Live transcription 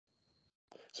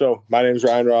So my name is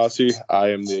Ryan Rossi.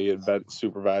 I am the Event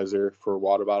Supervisor for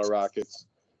Water Bottle Rockets.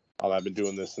 I've been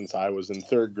doing this since I was in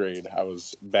third grade. I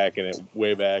was back in it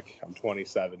way back. I'm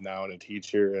 27 now and a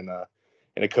teacher and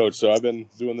a coach. So I've been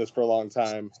doing this for a long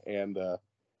time and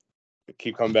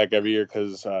keep coming back every year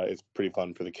because it's pretty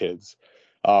fun for the kids.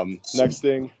 Next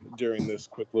thing, during this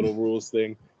quick little rules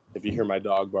thing, if you hear my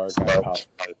dog bark, I apologize.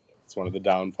 It's one of the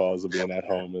downfalls of being at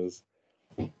home is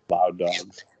loud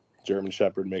dogs. German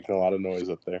Shepherd making a lot of noise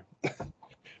up there.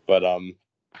 But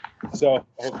so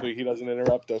hopefully he doesn't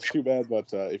interrupt us too bad.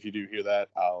 But if you do hear that,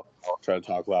 I'll try to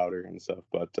talk louder and stuff.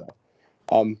 But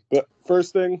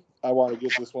first thing, I want to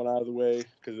get this one out of the way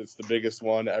because it's the biggest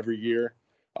one every year.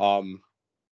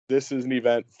 This is an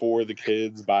event for the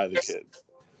kids by the kids.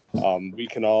 We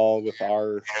can all, with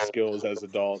our skills as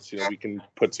adults, we can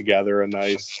put together a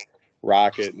nice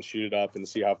rocket and shoot it up and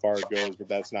see how far it goes, but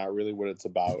that's not really what it's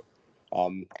about.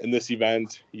 In this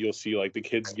event, you'll see like the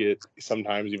kids get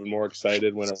sometimes even more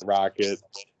excited when a rocket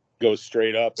goes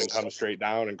straight up and comes straight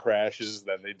down and crashes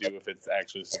than they do if it's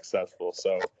actually successful.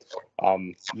 So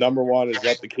number one is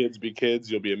let the kids be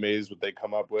kids. You'll be amazed what they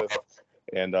come up with,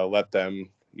 and let them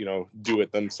do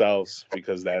it themselves,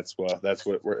 because that's what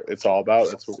it's all about.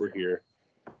 That's what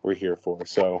we're here for.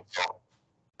 So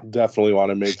definitely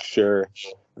want to make sure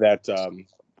that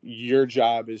your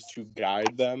job is to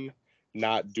guide them,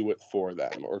 not do it for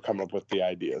them or come up with the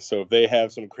idea. So if they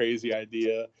have some crazy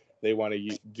idea, they want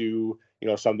to do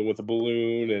something with a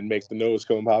balloon and make the nose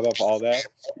cone pop up, all that,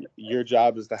 your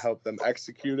job is to help them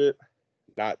execute it,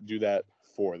 not do that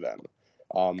for them.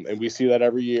 And we see that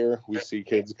every year. We see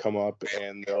kids come up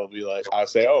and they'll be like, I'll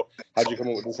say, "Oh, how'd you come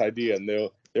up with this idea?" And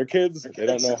they're kids, they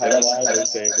don't know how to lie. They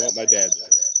say, "Well, my dad did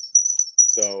it."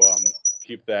 So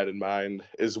keep that in mind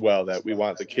as well, that we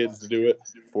want the kids to do it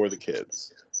for the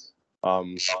kids. Are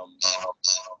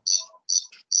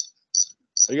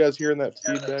you guys hearing that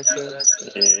feedback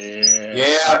there?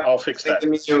 Yeah, I'll fix that.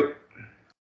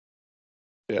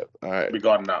 Yeah, all right. Be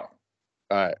gone now.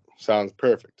 All right, sounds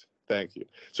perfect. Thank you.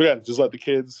 So yeah, just let the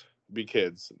kids be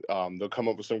kids. They'll come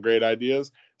up with some great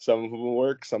ideas. Some of them will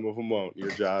work, some of them won't. Your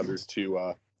job is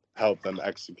to help them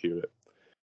execute it.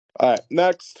 All right,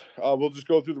 next, we'll just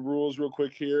go through the rules real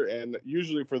quick here. And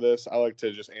usually for this, I like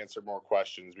to just answer more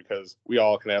questions because we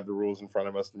all can have the rules in front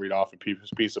of us and read off a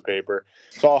piece of paper.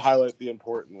 So I'll highlight the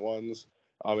important ones.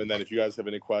 And then if you guys have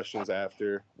any questions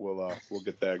after, we'll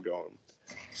get that going.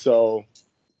 So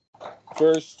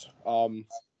first,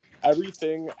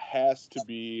 everything has to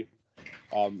be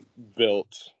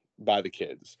built by the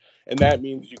kids. And that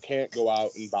means you can't go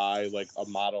out and buy like a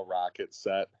model rocket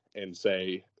set and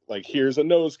say, like, here's a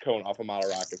nose cone off a model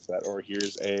rocket set, or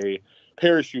here's a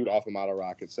parachute off a model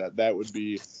rocket set. That would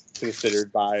be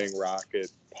considered buying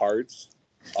rocket parts.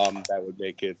 That would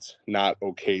make it not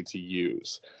okay to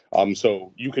use.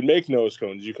 So you can make nose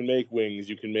cones, you can make wings,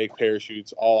 you can make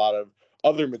parachutes all out of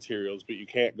other materials, but you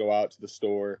can't go out to the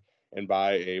store and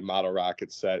buy a model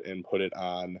rocket set and put it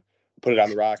on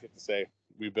the rocket and say,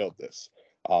 we built this.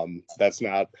 That's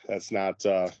not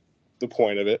the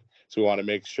point of it. So we want to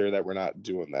make sure that we're not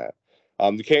doing that.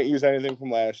 You can't use anything from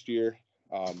last year.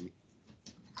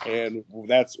 And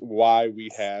that's why we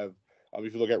have,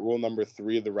 if you look at rule number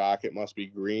 3, the rocket must be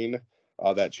green.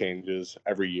 That changes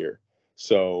every year.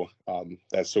 So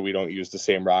that's so we don't use the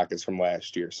same rockets from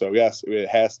last year. So yes, it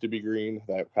has to be green.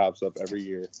 That pops up every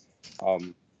year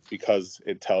because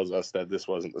it tells us that this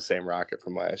wasn't the same rocket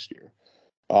from last year.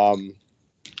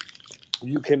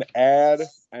 You can add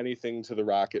anything to the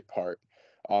rocket part.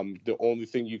 The only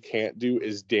thing you can't do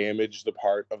is damage the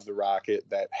part of the rocket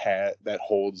that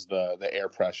holds the air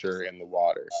pressure in the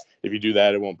water. If you do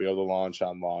that, it won't be able to launch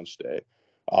on launch day.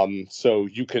 So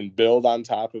you can build on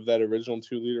top of that original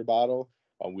 2-liter bottle.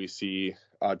 We see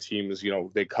teams,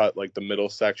 they cut like the middle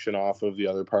section off of the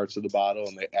other parts of the bottle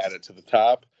and they add it to the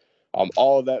top.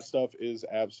 All of that stuff is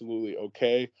absolutely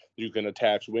okay. You can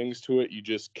attach wings to it. You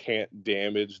just can't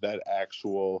damage that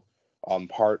actual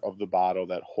part of the bottle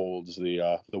that holds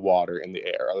the water in the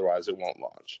air. Otherwise, it won't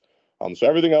launch. So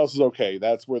everything else is okay.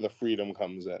 That's where the freedom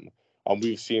comes in.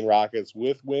 We've seen rockets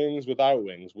with wings, without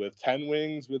wings, with 10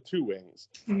 wings, with 2 wings.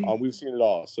 We've seen it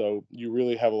all. So you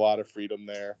really have a lot of freedom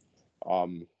there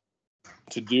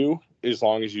to do, as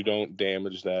long as you don't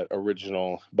damage that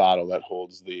original bottle that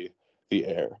holds the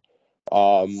air.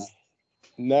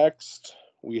 Next,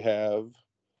 we have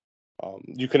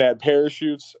you can add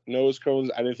parachutes, nose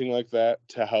cones, anything like that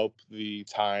to help the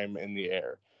time in the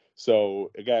air.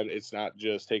 So again, it's not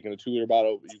just taking a 2-liter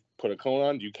bottle, you put a cone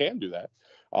on. You can do that.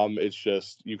 It's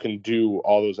just you can do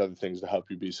all those other things to help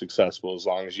you be successful, as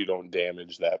long as you don't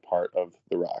damage that part of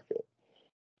the rocket.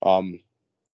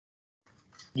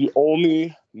 The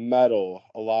only metal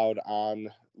allowed on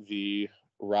the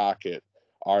rocket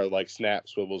are like snap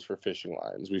swivels for fishing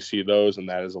lines. We see those, and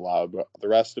that is allowed. But the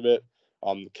rest of it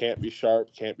can't be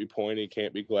sharp, can't be pointy,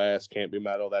 can't be glass, can't be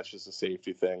metal. That's just a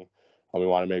safety thing. We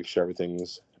want to make sure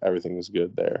everything's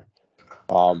good there.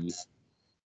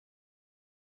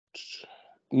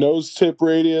 Nose tip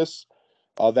radius.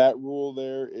 That rule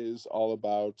there is all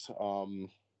about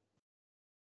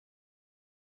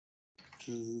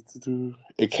it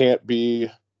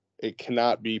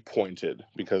cannot be pointed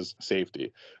because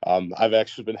safety. I've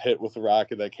actually been hit with a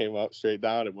rocket that came up straight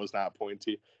down. It was not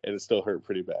pointy, and it still hurt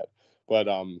pretty bad. But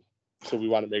so we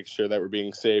want to make sure that we're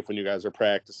being safe when you guys are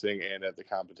practicing and at the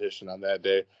competition on that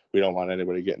day. We don't want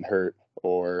anybody getting hurt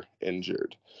or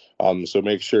injured. So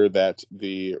make sure that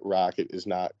the rocket is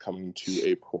not coming to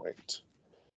a point.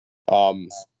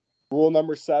 Rule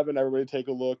number 7, everybody take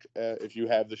a look at, if you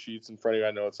have the sheets in front of you,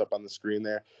 I know it's up on the screen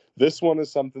there. This one is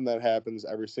something that happens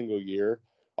every single year.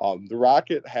 The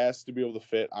rocket has to be able to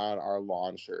fit on our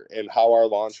launcher. And how our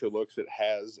launcher looks, it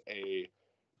has a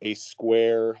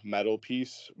square metal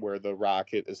piece where the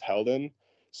rocket is held in.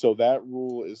 So that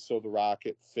rule is so the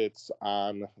rocket fits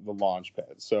on the launch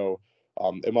pad. So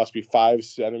it must be 5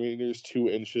 centimeters, 2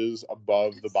 inches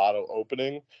above the bottom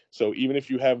opening. So even if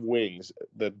you have wings,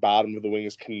 the bottom of the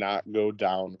wings cannot go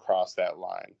down across that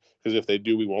line. Because if they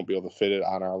do, we won't be able to fit it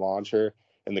on our launcher,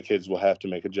 and the kids will have to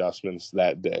make adjustments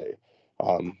that day.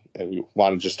 And we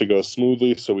want it just to go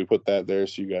smoothly, so we put that there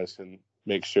so you guys can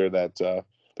make sure that the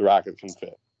rocket can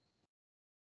fit.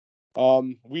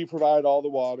 We provide all the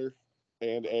water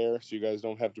and air, so you guys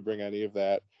don't have to bring any of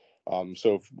that.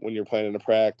 So when you're planning to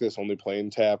practice, only plain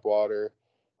tap water,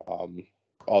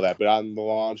 all that. But on the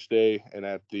launch day and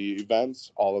at the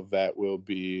events, all of that will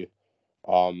be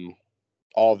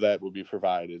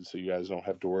provided, so you guys don't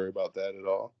have to worry about that at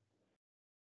all.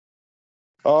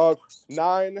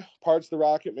 9 parts of the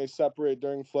rocket may separate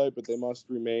during flight, but they must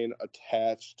remain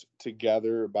attached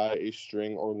together by a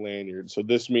string or lanyard. So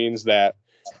this means that,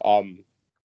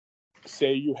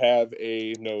 say you have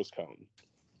a nose cone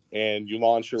and you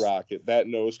launch your rocket, that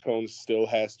nose cone still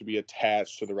has to be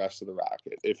attached to the rest of the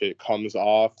rocket. If it comes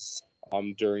off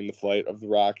during the flight of the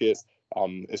rocket,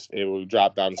 it will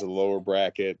drop down to the lower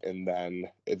bracket, and then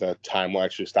the time will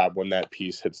actually stop when that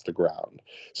piece hits the ground.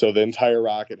 So the entire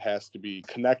rocket has to be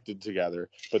connected together,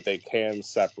 but they can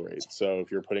separate. So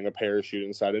if you're putting a parachute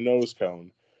inside a nose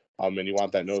cone, and you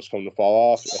want that nose cone to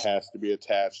fall off, it has to be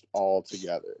attached all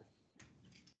together.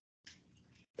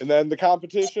 And then the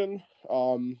competition,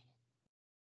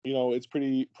 it's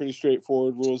pretty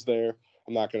straightforward rules there.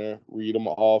 I'm not going to read them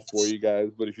all for you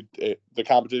guys, but the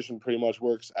competition pretty much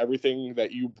works. Everything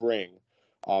that you bring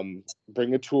a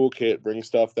toolkit, bring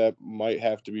stuff that might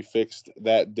have to be fixed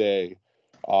that day.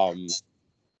 What's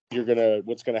going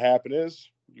to happen is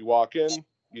you walk in,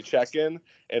 you check in,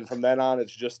 and from then on,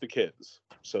 it's just the kids.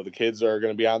 So the kids are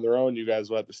going to be on their own. You guys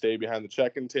will have to stay behind the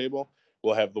check-in table.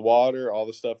 We'll have the water, all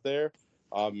the stuff there.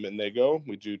 And they go.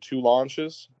 We do 2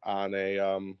 launches on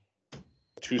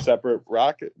 2 separate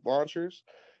rocket launchers,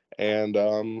 and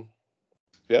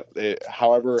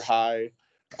however high,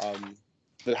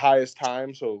 the highest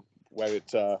time. So when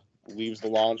it leaves the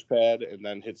launch pad and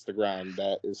then hits the ground,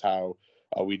 that is how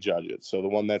we judge it. So the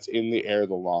one that's in the air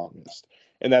the longest,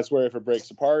 and that's where if it breaks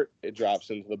apart, it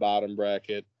drops into the bottom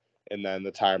bracket, and then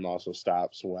the time also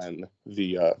stops when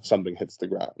the something hits the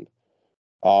ground.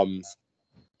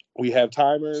 We have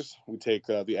timers. We take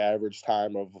the average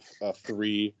time of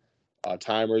 3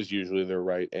 timers. Usually they're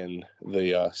right in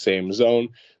the same zone.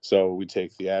 So we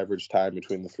take the average time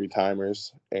between the 3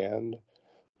 timers, and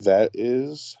that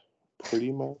is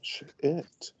pretty much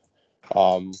it.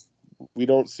 We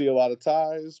don't see a lot of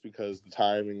ties because the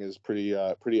timing is pretty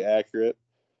accurate.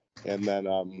 And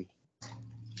then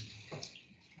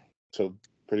so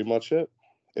pretty much it.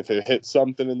 If it hits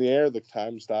something in the air, the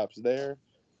time stops there.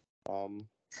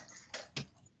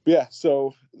 Yeah,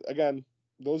 so again,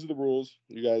 those are the rules.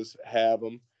 You guys have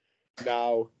them.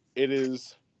 Now, it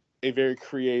is a very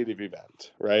creative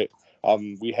event, right?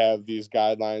 We have these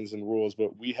guidelines and rules,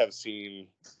 but we have seen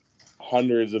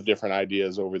hundreds of different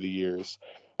ideas over the years,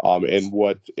 and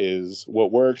what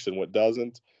works and what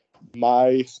doesn't.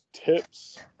 My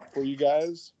tips for you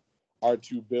guys are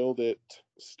to build it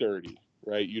sturdy,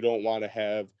 right? You don't want to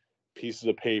have pieces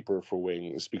of paper for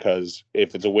wings, because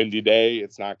if it's a windy day,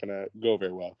 it's not going to go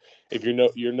very well. If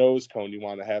your nose cone, you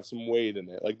want to have some weight in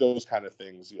it, like those kind of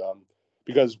things,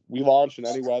 because we launch in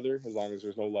any weather as long as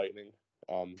there's no lightning.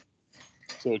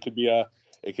 So it could be a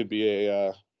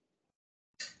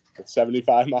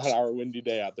 75-mile-an-hour windy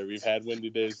day out there. We've had windy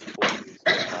days before.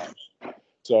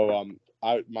 So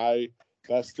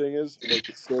Best thing is make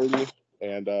it sturdy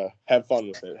and have fun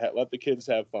with it. Let the kids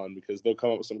have fun because they'll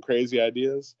come up with some crazy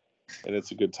ideas, and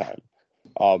it's a good time.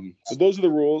 But those are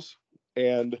the rules,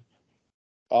 and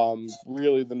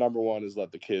really the number one is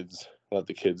let the kids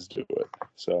do it.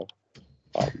 So,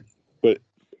 but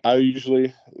I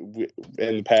usually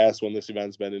in the past when this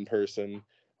event's been in person,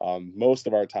 most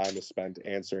of our time is spent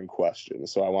answering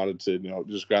questions. So I wanted to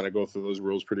just kind of go through those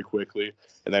rules pretty quickly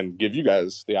and then give you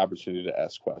guys the opportunity to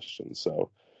ask questions. So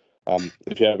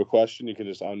if you have a question, you can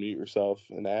just unmute yourself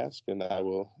and ask, and I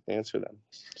will answer them.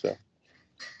 So.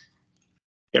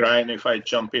 Ryan, if I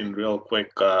jump in real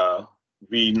quick,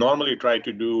 we normally try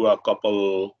to do a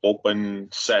couple open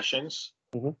sessions,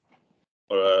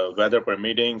 weather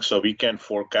permitting, so we can't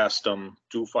forecast them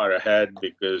too far ahead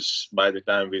because by the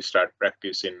time we start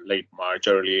practice in late March,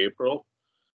 early April,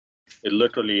 it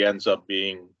literally ends up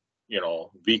being,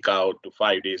 week out to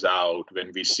 5 days out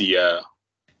when we see a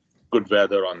good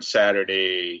weather on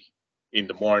Saturday in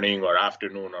the morning or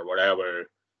afternoon or whatever.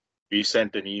 We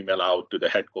sent an email out to the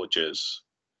head coaches.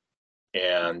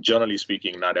 And generally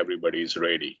speaking, not everybody is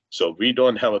ready. So we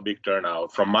don't have a big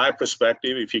turnout. From my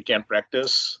perspective, if you can't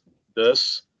practice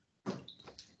this,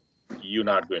 you're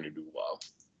not going to do well.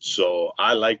 So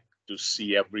I like to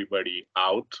see everybody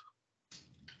out,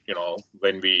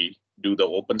 when we do the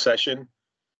open session.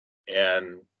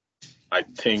 And I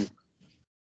think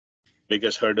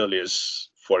biggest hurdle is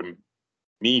for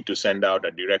me to send out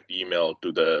a direct email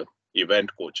to the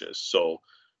event coaches. So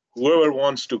whoever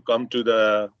wants to come to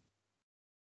the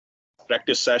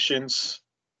practice sessions,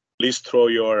 please throw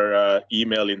your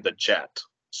email in the chat.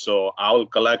 So I'll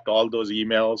collect all those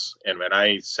emails, and when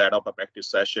I set up a practice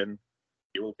session,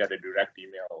 you will get a direct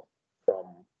email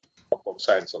from Macomb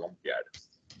Science Olympiad,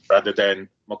 rather than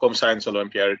Macomb Science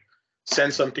Olympiad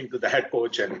send something to the head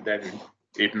coach and then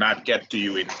it not get to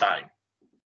you in time.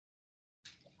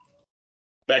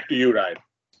 Back to you, Ryan.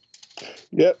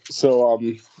 Yep. So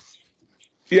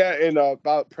and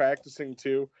about practicing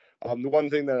too. The one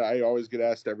thing that I always get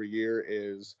asked every year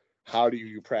is, how do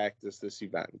you practice this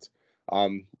event?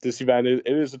 This event, it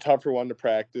is a tougher one to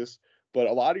practice, but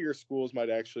a lot of your schools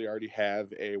might actually already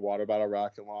have a water bottle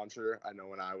rocket launcher. I know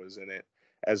when I was in it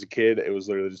as a kid, it was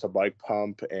literally just a bike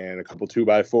pump and a couple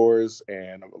 2x4s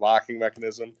and a locking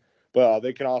mechanism. But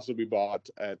they can also be bought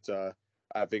at,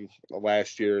 I think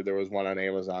last year there was one on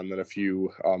Amazon that a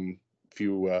few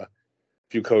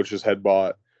coaches had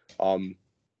bought.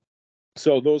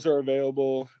 So those are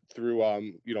available through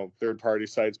third-party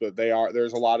sites, but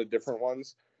there's a lot of different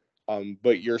ones.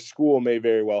 But your school may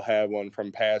very well have one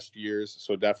from past years,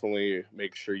 so definitely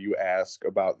make sure you ask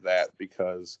about that,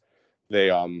 because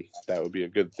that would be a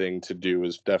good thing to do,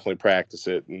 is definitely practice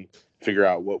it and figure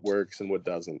out what works and what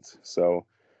doesn't. So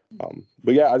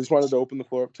but yeah, I just wanted to open the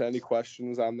floor up to any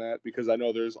questions on that, because I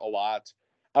know there's a lot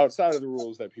outside of the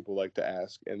rules that people like to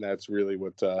ask, and that's really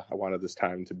what I wanted this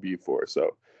time to be for.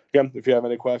 So again, if you have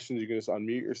any questions, you can just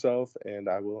unmute yourself and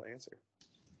I will answer.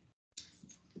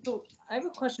 So I have a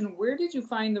question. Where did you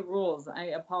find the rules? I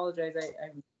apologize. I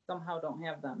somehow don't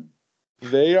have them.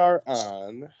 They are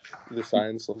on the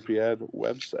Science Olympiad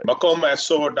website.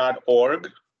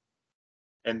 MacombSO.org.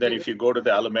 And then if you go to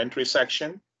the elementary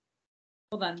section.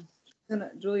 Hold on.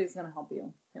 Julia's going to help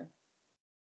you here.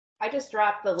 I just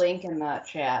dropped the link in the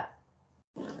chat.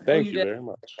 Thank you very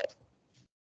much.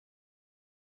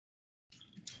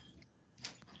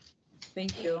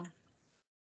 Thank you.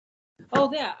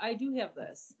 Oh, yeah, I do have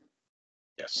this.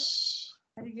 Yes.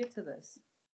 How do you get to this?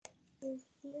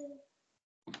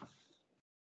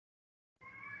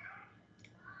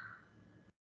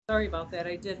 Sorry about that.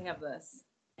 I did have this.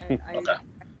 Okay.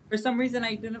 For some reason,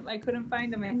 I couldn't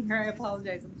find them in here. I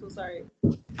apologize. I'm so sorry.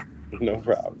 No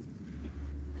problem.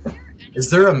 Is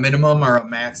there a minimum or a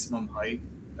maximum height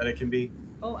that it can be?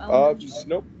 Oh,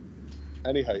 nope.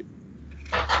 Any height.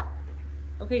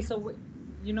 Okay, so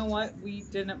you know what? We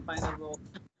didn't find the rule.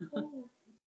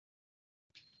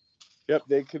 Yep,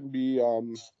 they can be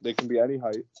any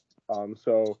height.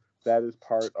 So that is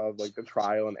part of like the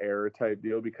trial and error type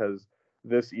deal, because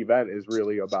this event is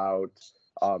really about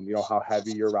how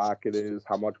heavy your rocket is,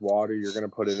 how much water you're going to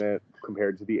put in it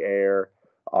compared to the air.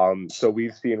 So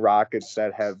we've seen rockets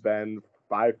that have been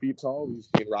 5 feet tall. We've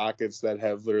seen rockets that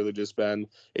have literally just been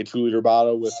a 2-liter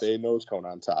bottle with a nose cone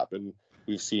on top, and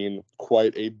we've seen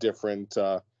quite different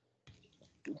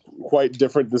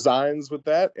designs with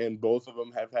that, and both of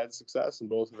them have had success and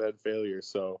both have had failure.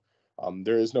 So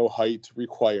there is no height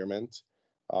requirement,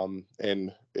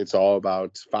 and it's all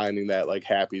about finding that like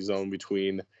happy zone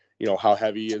between how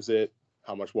heavy is it,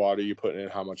 how much water you put in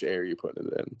it, how much air you put it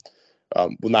in. well,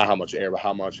 not how much air, but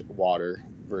how much water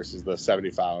versus the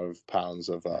 75 pounds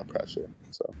of pressure.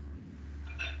 So,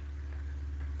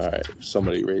 all right,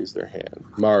 somebody raised their hand.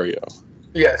 Mario.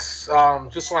 Yes,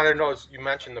 just wanted to know, you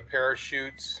mentioned the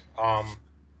parachutes.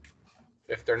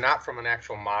 If they're not from an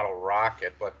actual model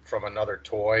rocket, but from another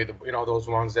toy, those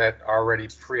ones that are already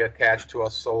pre-attached to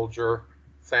a soldier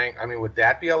thing, I mean, would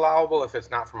that be allowable if it's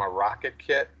not from a rocket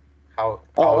kit? How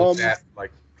is that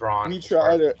like drawn?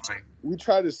 We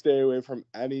try to stay away from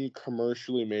any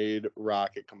commercially made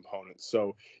rocket components.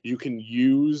 So you can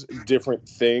use different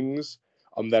things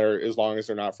that are, as long as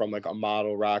they're not from like a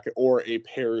model rocket or a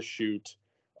parachute.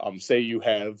 Say you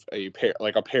have a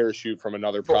parachute from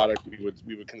another product,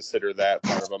 we would consider that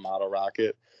part of a model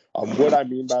rocket. What I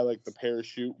mean by like the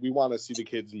parachute, we want to see the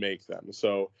kids make them.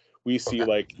 So we see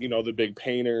like, the big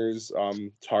painters,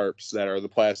 tarps that are the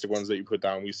plastic ones that you put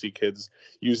down. We see kids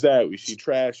use that. We see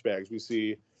trash bags. We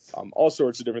see all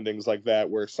sorts of different things like that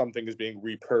where something is being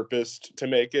repurposed to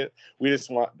make it. We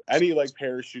just want any like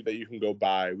parachute that you can go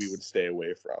buy, we would stay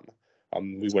away from.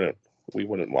 We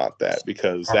wouldn't want that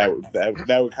because that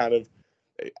would kind of,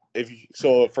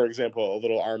 for example, a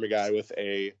little army guy with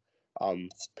a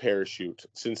parachute,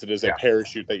 since it is a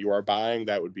parachute that you are buying,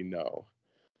 that would be no.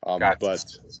 Gotcha.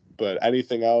 But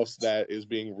anything else that is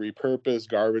being repurposed,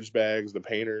 garbage bags, the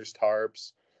painters,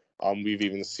 tarps, we've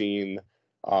even seen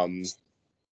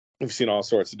we've seen all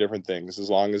sorts of different things, as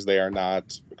long as they are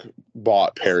not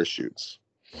bought parachutes.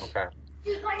 Okay.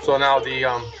 So now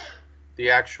the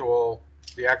actual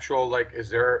like, is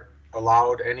there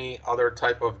allowed any other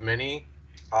type of mini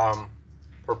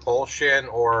propulsion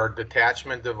or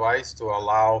detachment device to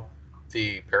allow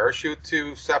the parachute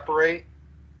to separate?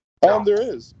 No.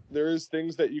 There is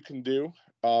things that you can do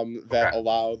that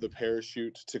allow the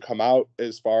parachute to come out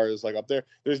as far as like up there.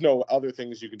 There's no other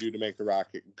things you can do to make the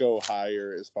rocket go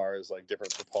higher as far as like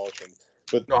different propulsion.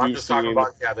 But no, I'm just talking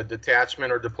about the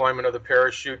detachment or deployment of the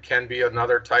parachute can be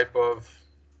another type of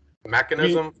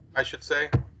mechanism, I should say.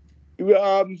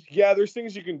 There's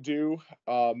things you can do.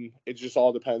 It just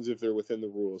all depends if they're within the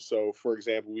rules. So, for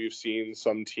example, we've seen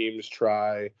some teams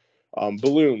try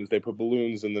balloons. They put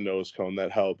balloons in the nose cone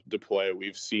that help deploy.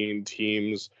 We've seen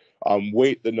teams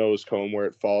weight the nose cone where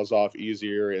it falls off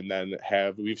easier, and then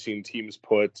we've seen teams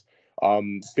put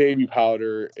baby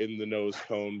powder in the nose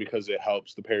cone because it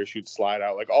helps the parachute slide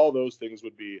out. Like all those things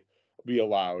would be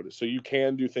allowed. So you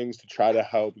can do things to try to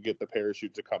help get the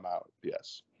parachute to come out.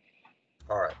 Yes.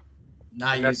 All right.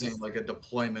 Not using like a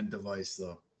deployment device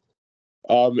though.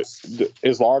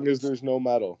 As long as there's no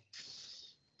metal.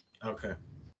 Okay.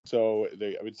 So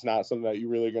it's not something that you're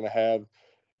really going to have,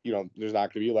 there's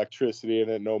not going to be electricity in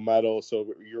it, no metal. So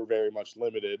you're very much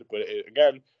limited. But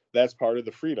again, that's part of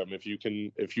the freedom.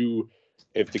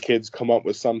 If the kids come up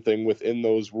with something within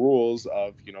those rules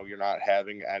of, you're not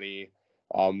having any,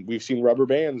 we've seen rubber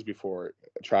bands before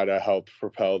try to help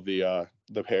propel the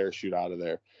parachute out of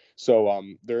there. So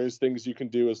there is things you can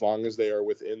do as long as they are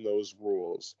within those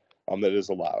rules that is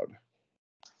allowed.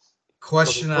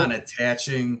 Question on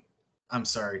attaching. I'm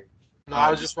sorry. No,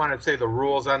 I was just wanting to say the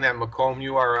rules on that Macomb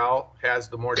URL has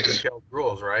the more detailed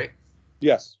rules, right?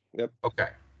 Yes. Yep. Okay.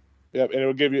 Yep.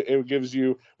 And it gives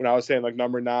you, when I was saying like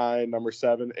number 9, number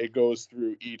 7, it goes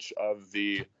through each of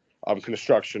the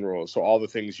construction rules. So all the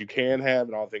things you can have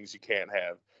and all the things you can't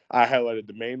have. I highlighted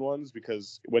the main ones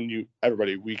because we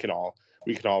can all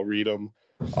read them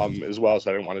as well.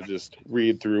 So I didn't want to just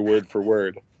read through word for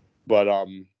word, but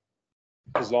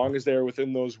as long as they're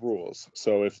within those rules.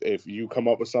 So if you come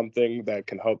up with something that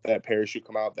can help that parachute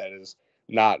come out, that is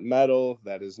not metal,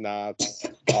 that is not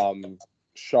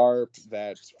sharp,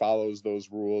 that follows those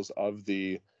rules of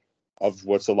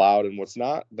what's allowed and what's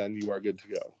not, then you are good to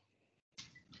go.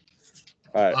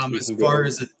 All right, as far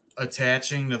as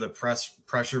attaching to the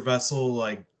pressure vessel,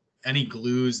 like any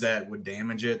glues that would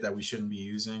damage it that we shouldn't be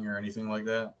using or anything like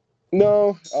that?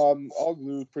 No, all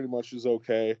glue pretty much is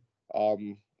okay.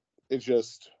 It's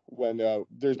just when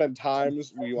there's been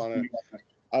times where you want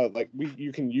to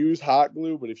you can use hot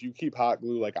glue, but if you keep hot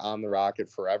glue like on the rocket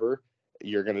forever,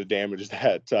 you're gonna damage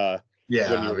that.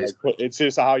 It's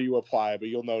just how you apply it, but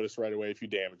you'll notice right away if you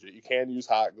damage it. You can use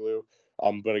hot glue,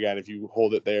 but again, if you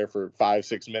hold it there for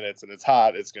 5-6 minutes and it's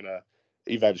hot, it's gonna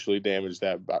eventually damage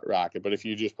that rocket. But if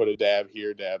you just put a dab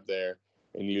here, dab there,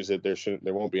 and use it,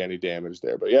 there won't be any damage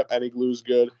there. But yep, any glue's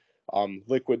good.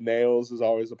 Liquid nails is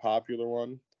always a popular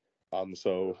one.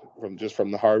 So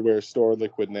from the hardware store,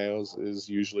 liquid nails is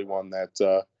usually one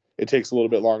that it takes a little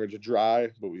bit longer to dry,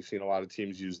 but we've seen a lot of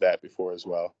teams use that before as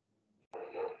well.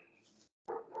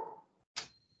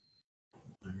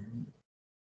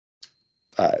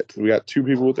 All right, we got 2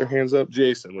 people with their hands up.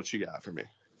 Jason, what you got for me?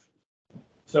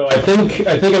 So I think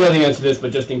I know the answer to this,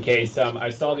 but just in case, I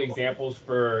saw the examples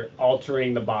for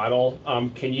altering the bottle.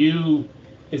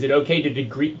 Is it okay to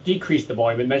decrease the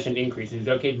volume? It mentioned increase. Is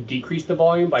it okay to decrease the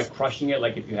volume by crushing it,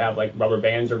 like if you have like rubber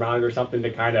bands around it or something to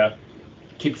kind of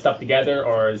keep stuff together,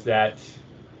 or is that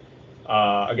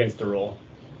against the rule?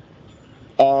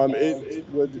 It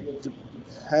would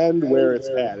depend where it's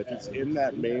at. If it's in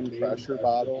that main pressure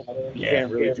bottle, you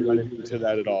can't really do anything to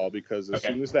that at all, because as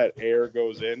soon as that air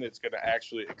goes in, it's going to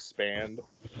actually expand.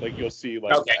 Like you'll see,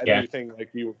 like anything like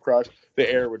you would crush, the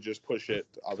air would just push it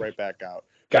right back out.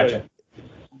 Gotcha. But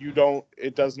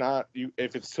it does not,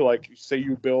 if it's to like, say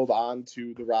you build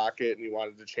onto the rocket and you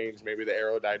wanted to change maybe the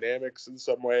aerodynamics in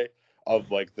some way of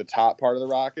like the top part of the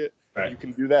rocket, you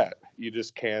can do that. You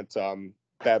just can't,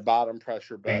 that bottom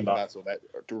pressure vessel, that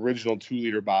original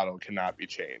 2-liter bottle cannot be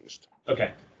changed.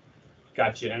 Okay.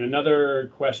 Gotcha. And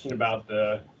another question about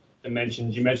the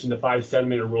dimensions. You mentioned the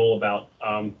 5-centimeter rule about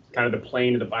kind of the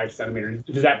plane of the 5 centimeters.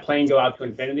 Does that plane go out to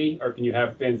infinity, or can you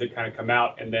have fins that kind of come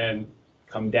out and then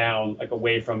come down like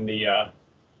away from the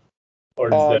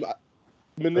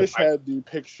Manish had the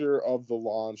picture of the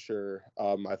launcher.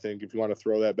 I think if you want to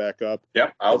throw that back up.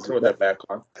 Yep, I'll throw that back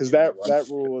on. Because that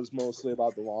rule is mostly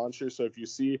about the launcher. So if you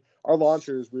see, our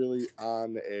launcher is really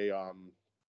on a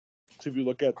so if you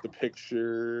look at the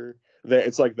picture, that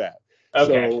it's like that.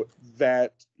 Okay. So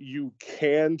that you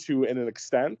can to an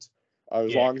extent,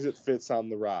 as long as it fits on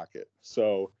the rocket.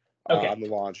 So on the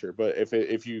launcher. But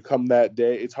if you come that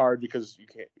day, it's hard because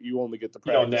you only get the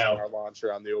practice on our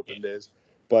launcher on the open days.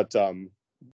 But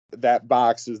that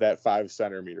box is that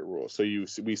 5-centimeter rule. So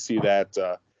we see that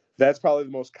that's probably the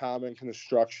most common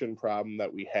construction problem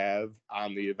that we have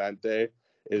on the event day,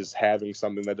 is having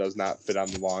something that does not fit on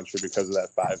the launcher because of that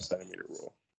 5-centimeter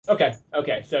rule. Okay.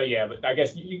 So yeah, but I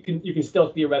guess you can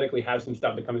still theoretically have some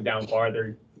stuff that comes down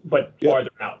farther, but farther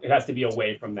out. It has to be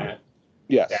away from that.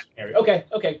 Yes. That area.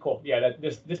 Okay, cool. Yeah,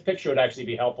 this picture would actually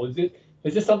be helpful. Is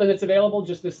this something that's available?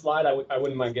 Just this slide? I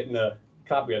wouldn't mind getting a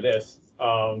copy of this,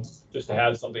 just to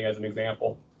have something as an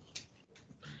example.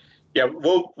 Yeah,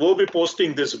 we'll be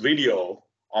posting this video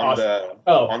on the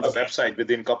website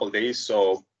within a couple of days,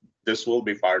 so this will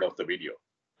be part of the video.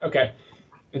 Okay.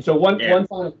 And so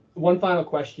one final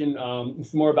question.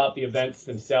 It's more about the events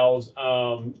themselves.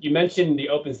 You mentioned the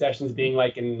open sessions being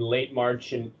like in late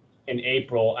March and in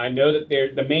April. I know that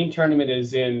the main tournament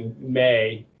is in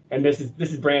May, and this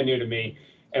is brand new to me.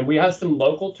 And we have some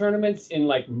local tournaments in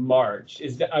like March.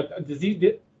 Is that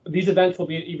these events will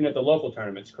be even at the local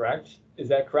tournaments, correct? Is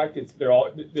that correct? They're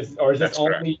all this, or is this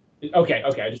only? Okay.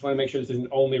 I just want to make sure this isn't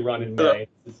only run in May.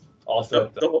 This is also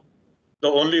the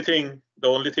only thing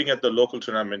at the local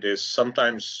tournament is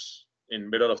sometimes in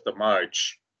middle of the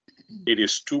March, it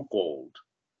is too cold,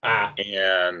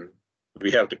 and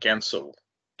we have to cancel.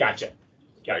 Gotcha.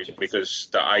 Right? Because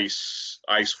the ice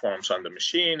forms on the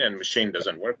machine, and machine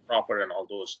doesn't work proper, and all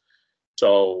those.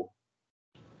 So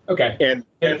and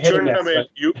a tournament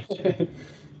you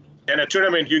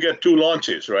get 2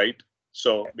 launches, right?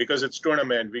 So because it's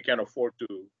tournament, we can afford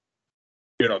to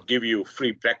give you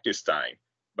free practice time.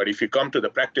 But if you come to the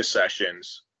practice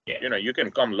sessions, you can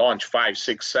come launch 5,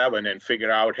 6, 7 and figure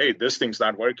out, hey, this thing's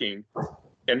not working.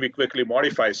 Can we quickly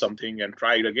modify something and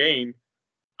try it again?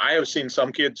 I have seen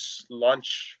some kids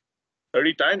launch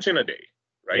 30 times in a day,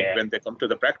 right? When they come to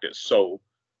the practice. So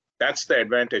that's the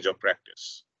advantage of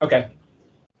practice. Okay.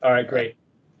 All right, great.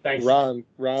 Thanks.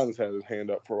 Ron's had his hand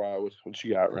up for a while. What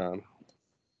you got, Ron?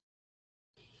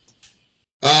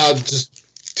 Just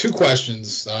 2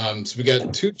 questions. So we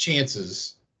got 2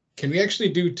 chances. Can we actually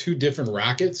do 2 different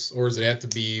rockets, or does it have to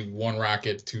be 1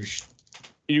 rocket, 2?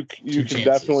 You can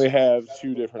definitely have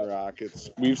 2 different rockets.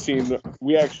 We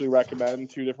actually recommend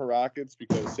 2 different rockets,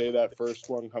 because say that first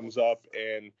one comes up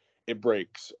and it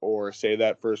breaks, or say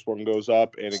that first one goes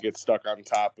up and it gets stuck on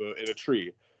top in a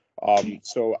tree.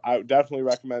 So I would definitely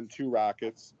recommend 2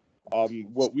 rockets.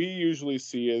 What we usually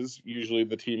see is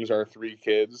the teams are 3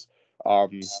 kids.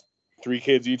 3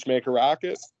 kids each make a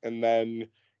rocket, and then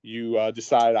you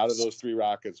decide out of those 3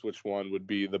 rockets which one would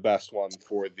be the best one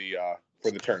for the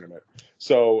tournament.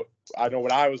 So I know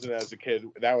when I was in as a kid,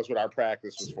 that was what our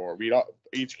practice was for.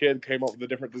 Each kid came up with a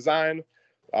different design.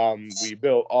 We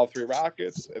built all 3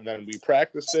 rockets, and then we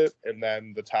practiced it, and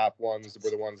then the top ones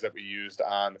were the ones that we used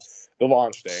on the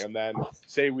launch day. And then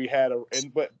say we had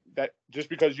but that just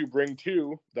because you bring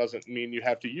 2 doesn't mean you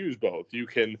have to use both. You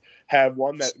can have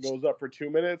one that goes up for 2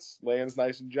 minutes, lands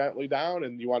nice and gently down,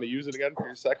 and you want to use it again for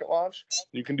your second launch,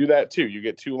 you can do that too. You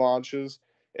get 2 launches,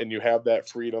 and you have that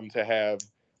freedom to have.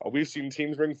 We've seen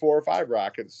teams bring 4 or 5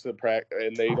 rockets to practice,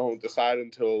 and they don't decide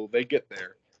until they get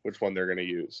there which one they're going to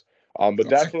use. But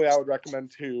definitely I would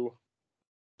recommend 2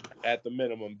 at the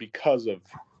minimum because of,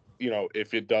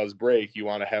 if it does break, you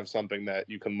want to have something that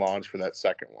you can launch for that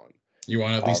second one. You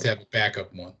want to at least have a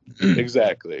backup one.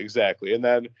 Exactly. And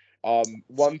then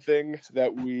one thing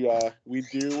that we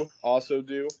also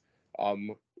do,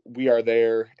 we are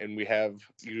there and we have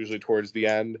usually towards the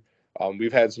end.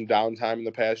 We've had some downtime in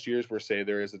the past years where, say,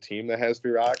 there is a team that has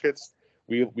 3 rockets.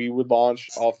 We would launch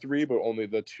all 3, but only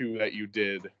the 2 that you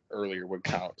did earlier would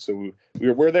count. So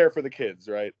we're there for the kids,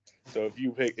 right? So if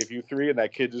you 3 and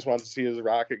that kid just wants to see his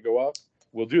rocket go up,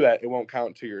 we'll do that. It won't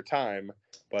count to your time,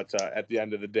 but at the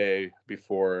end of the day,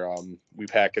 before we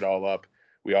pack it all up,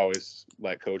 we always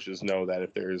let coaches know that if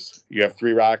you have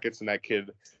 3 rockets and that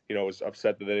kid, is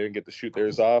upset that they didn't get to shoot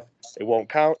theirs off, it won't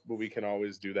count. But we can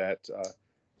always do that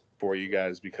for you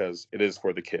guys because it is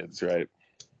for the kids, right?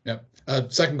 Yep.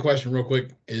 Second question, real quick,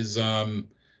 is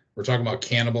we're talking about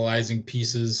cannibalizing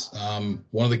pieces.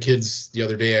 One of the kids the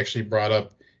other day actually brought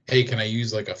up, hey, can I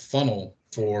use like a funnel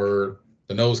for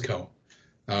the nose cone?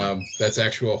 That's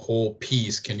actually a whole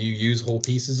piece. Can you use whole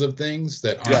pieces of things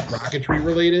that aren't rocketry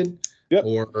related? Yep.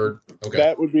 Or okay.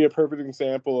 That would be a perfect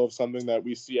example of something that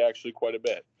we see actually quite a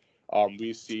bit.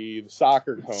 We see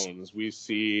soccer cones, we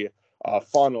see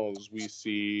funnels, we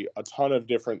see a ton of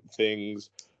different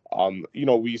things.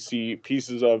 We see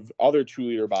pieces of other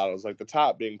 2-liter bottles, like the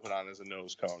top being put on as a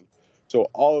nose cone. So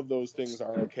all of those things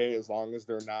are okay as long as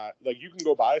they're not, like, you can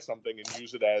go buy something and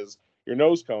use it as your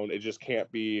nose cone. It just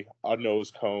can't be a nose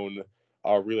cone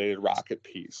related rocket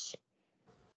piece.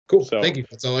 Cool. So thank you.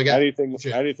 That's all I got.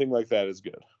 Anything like that is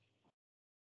good.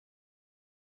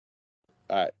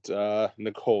 All right,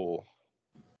 Nicole.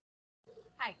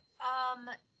 Hi.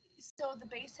 So the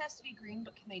base has to be green,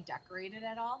 but can they decorate it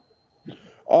at all?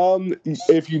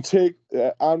 If you take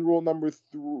on rule number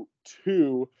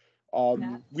 2,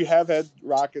 we have had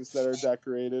rockets that are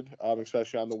decorated,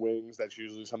 especially on the wings. That's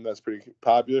usually something that's pretty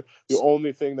popular. The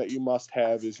only thing that you must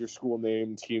have is your school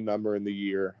name, team number, and the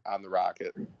year on the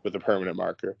rocket with a permanent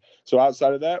marker. So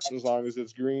outside of that, as long as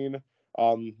it's green,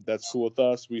 that's cool with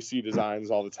us. We see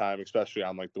designs all the time, especially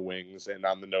on like the wings and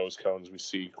on the nose cones. We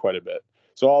see quite a bit.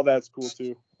 So all that's cool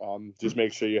too. Just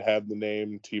make sure you have the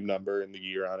name, team number, and the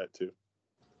year on it too.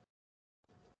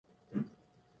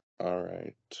 All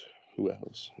right. Who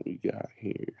else we got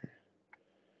here?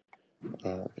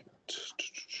 All right.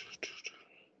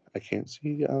 I can't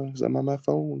see because I'm on my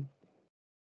phone.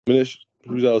 Manish,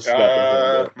 who else got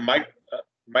their hand up?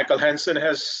 Michael Hansen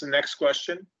has the next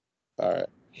question. All right.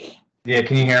 Yeah,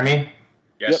 can you hear me?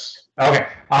 Yes. Yep. Okay.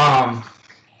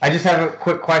 I just have a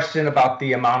quick question about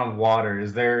the amount of water.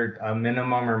 Is there a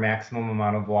minimum or maximum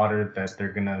amount of water that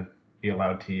they're gonna be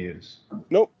allowed to use?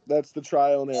 Nope, that's the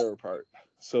trial and error part.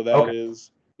 So that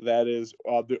is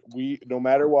we, no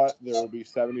matter what, there will be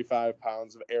 75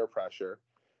 pounds of air pressure.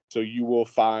 So you will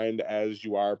find as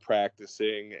you are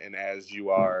practicing and as you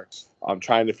are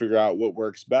trying to figure out what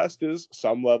works best is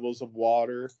some levels of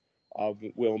water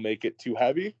will make it too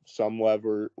heavy. Some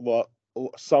levels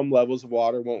of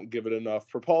water won't give it enough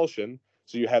propulsion.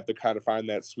 So you have to kind of find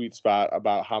that sweet spot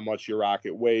about how much your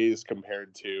rocket weighs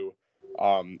compared to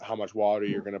how much water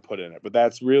you're going to put in it. But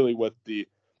that's really what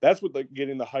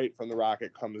getting the height from the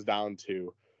rocket comes down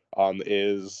to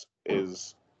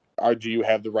do you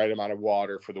have the right amount of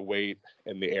water for the weight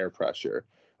and the air pressure?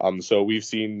 So we've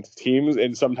seen teams,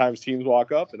 and sometimes teams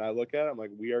walk up and I look at it, I'm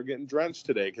like, we are getting drenched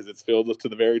today because it's filled up to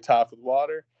the very top with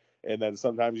water. And then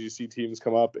sometimes you see teams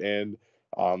come up and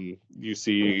you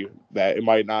see that it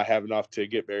might not have enough to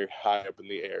get very high up in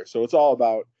the air. So it's all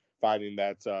about finding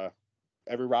that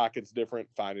every rocket's different,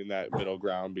 finding that middle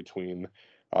ground between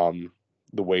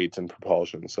the weight and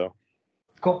propulsion. So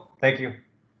cool. Thank you.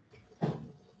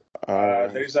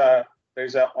 There's a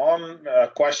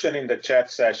question in the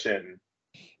chat session.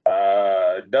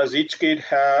 Does each kid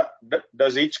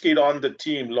on the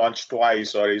team launch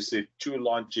twice, or is it 2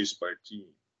 launches per team?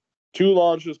 2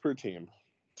 launches per team.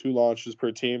 2 launches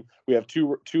per team. We have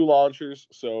two launchers,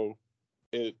 so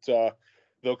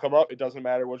they'll come up. It doesn't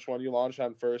matter which one you launch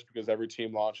on first because every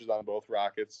team launches on both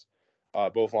rockets,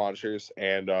 both launchers,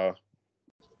 and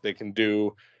they can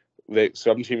do.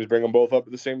 Some teams bring them both up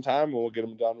at the same time, and we'll get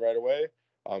them done right away.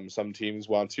 Some teams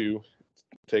want to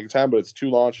take time, but it's 2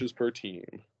 launches per team.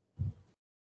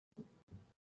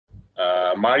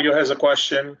 Mario has a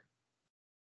question.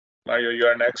 Mario, you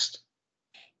are next.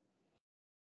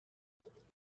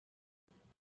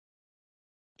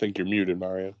 I think you're muted,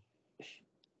 Mario.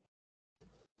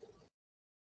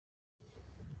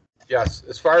 Yes,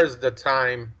 as far as the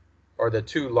time or the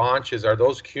 2 launches, are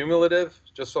those cumulative?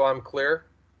 Just so I'm clear,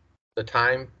 the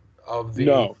time of the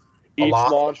no, each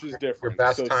launch is different. Your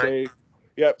best time.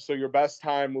 Yep. So your best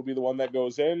time will be the one that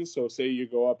goes in. So say you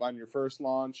go up on your first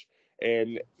launch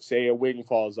and say a wing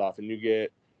falls off and you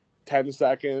get 10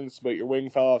 seconds, but your wing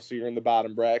fell off, so you're in the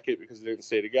bottom bracket because it didn't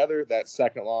stay together. That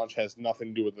second launch has nothing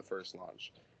to do with the first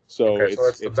launch. So okay, so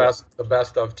it's the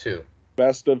best of two.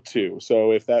 Best of two.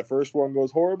 So if that first one goes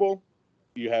horrible,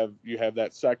 you have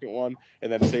that second one,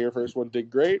 and then say your first one did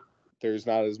great, there's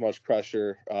not as much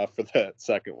pressure for that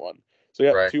second one. So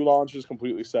yeah, Right. 2 launches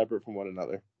completely separate from one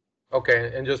another.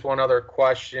 Okay, and just one other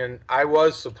question. I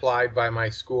was supplied by my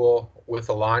school with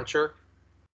a launcher.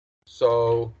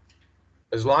 So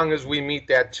as long as we meet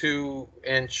that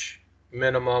 2-inch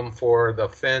minimum for the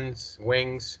fins,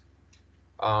 wings,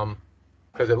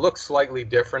 because it looks slightly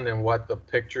different than what the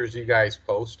pictures you guys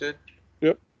posted.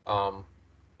 Yep.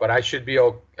 But I should be,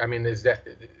 I mean,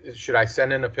 should I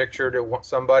send in a picture to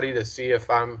somebody to see if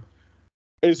I'm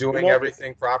doing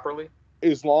everything properly?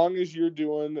 As long as you're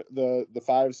doing the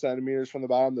 5 centimeters from the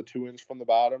bottom, the 2-inch from the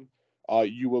bottom,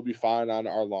 you will be fine on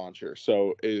our launcher.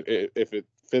 So if it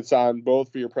fits on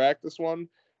both for your practice one,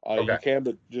 you can,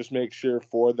 but just make sure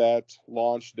for that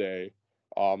launch day,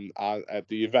 at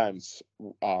the events,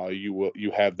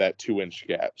 you have that 2-inch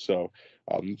gap. So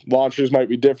launchers might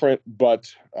be different,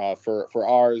 but for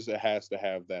ours, it has to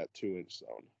have that 2-inch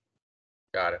zone.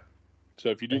 Got it. So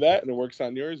if you do that and it works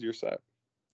on yours, you're set.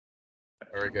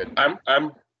 Very good. I'm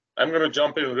going to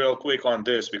jump in real quick on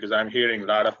this because I'm hearing a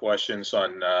lot of questions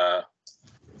on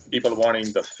people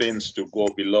wanting the fins to go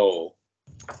below.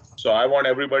 So I want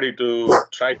everybody to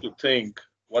try to think,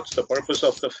 what's the purpose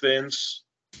of the fins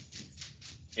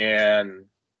and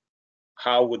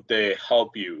how would they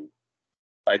help you?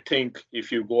 I think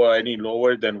if you go any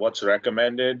lower than what's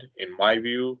recommended, in my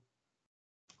view,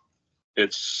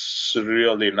 it's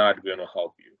really not going to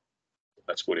help you.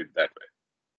 Let's put it that way.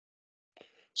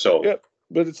 So, yep,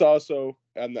 but it's also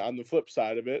on the flip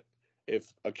side of it, if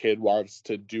a kid wants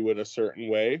to do it a certain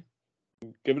way,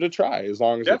 give it a try as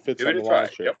long as it fits on the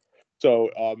launcher. Yep. So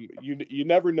you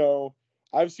never know.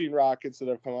 I've seen rockets that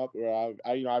have come up where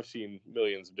I've seen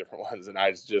millions of different ones, and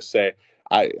I just say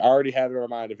I already have it in my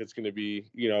mind if it's going to be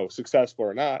successful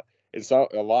or not. And so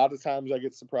a lot of times I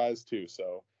get surprised too.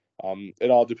 So it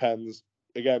all depends.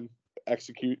 Again,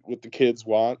 execute what the kids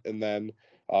want, and then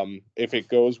if it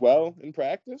goes well in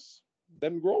practice,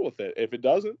 then roll with it. If it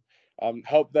doesn't,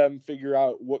 help them figure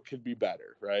out what could be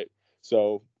better, right?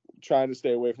 So trying to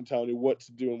stay away from telling you what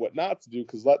to do and what not to do,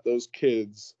 because let those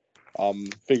kids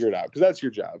figure it out, because that's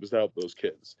your job, is to help those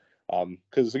kids.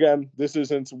 Because again, this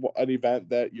isn't an event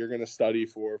that you're going to study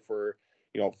for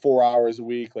 4 hours a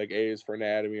week like A's for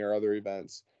anatomy or other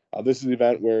events. This is an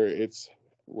event where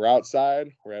we're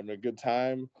outside, we're having a good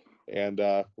time, and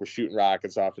we're shooting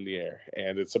rockets off in the air,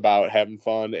 and it's about having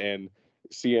fun and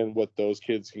seeing what those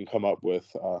kids can come up with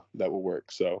that will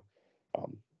work. So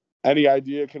any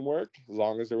idea can work as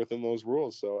long as they're within those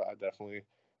rules. So I definitely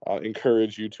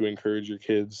encourage you to encourage your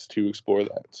kids to explore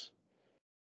that.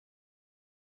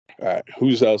 All right,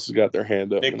 who's else has got their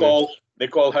hand up?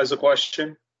 Nicole has a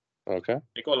question. Okay.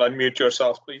 Nicole, unmute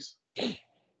yourself, please.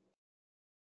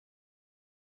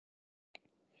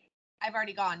 I've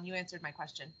already gone. You answered my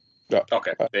question. Yeah.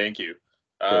 Okay, thank you.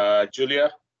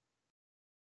 Julia?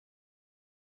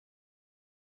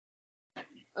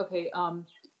 Okay,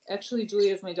 actually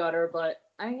Julia is my daughter, but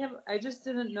I just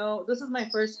didn't know, this is my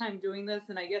first time doing this,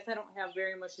 and I guess I don't have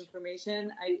very much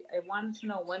information. I wanted to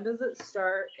know, when does it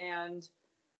start, and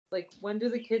like when do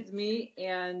the kids meet,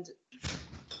 and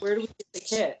where do we get the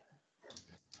kit?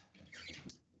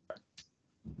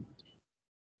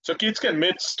 So kids can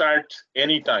start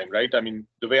anytime, right? I mean,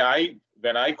 the way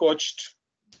when I coached,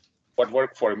 what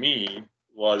worked for me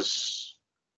was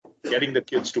getting the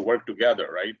kids to work together,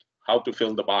 right? How to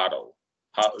fill the bottle.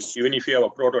 Even if you have a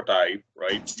prototype,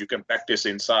 right, you can practice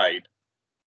inside.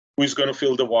 Who's going to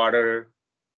fill the water?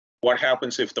 What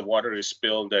happens if the water is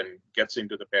spilled and gets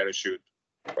into the parachute,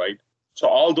 right? So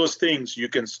all those things you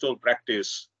can still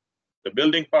practice. The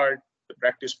building part, the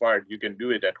practice part, you can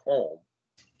do it at home.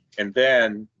 And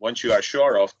then once you are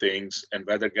sure of things and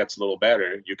weather gets a little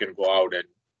better, you can go out and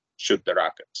shoot the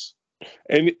rockets.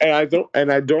 And I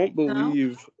don't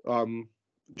believe.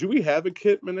 Do we have a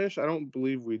kit, Manish? I don't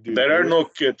believe we do. There are no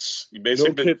kits.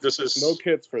 Basically, no kits, this is no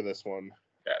kits for this one.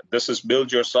 Yeah, this is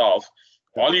build yourself.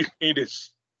 All you need is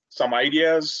some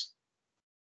ideas.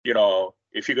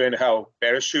 If you're going to have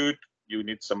parachute, you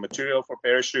need some material for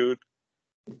parachute.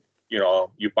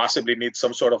 You possibly need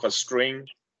some sort of a string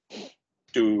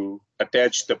to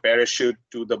attach the parachute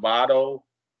to the bottle.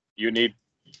 You need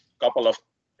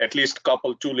at least a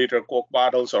couple 2-liter Coke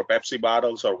bottles or Pepsi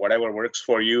bottles or whatever works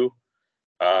for you.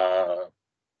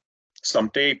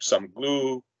 Some tape, some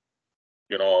glue,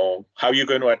 You know, how are you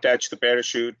going to attach the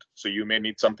parachute? So you may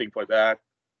need something for that.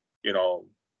 You know,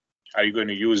 are you going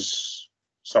to use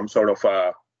some sort of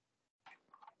a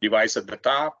device at the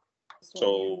top?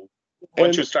 So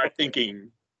once you start thinking,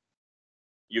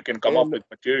 you can come up with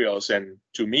materials. And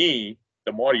to me,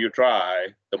 the more you try,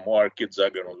 the more kids are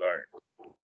going to learn.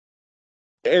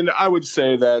 And I would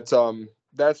say that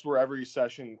that's where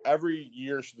every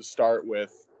year should start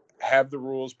with, have the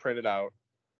rules printed out,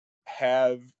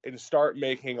 and start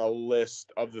making a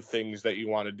list of the things that you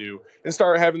want to do, and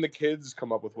start having the kids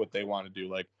come up with what they want to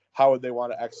do. Like, how would they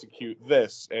want to execute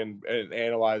this, and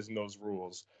analyzing those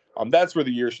rules. That's where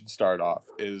the year should start off,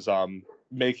 is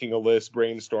making a list,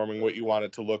 brainstorming what you want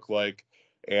it to look like,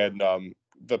 and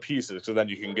the pieces. So then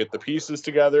you can get the pieces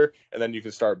together, and then you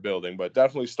can start building. But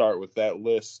definitely start with that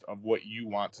list of what you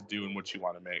want to do and what you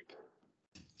want to make.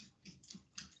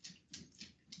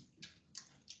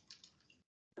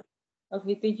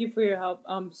 Okay, thank you for your help.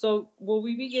 So will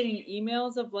we be getting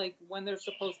emails of like when they're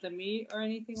supposed to meet or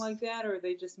anything like that, or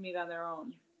they just meet on their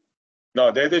own?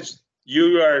 No,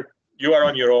 you are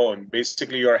on your own.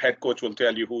 Basically, your head coach will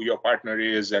tell you who your partner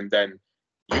is, and then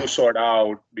you sort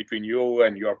out between you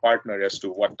and your partner as to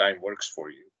what time works for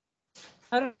you.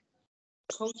 How do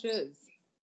coach is?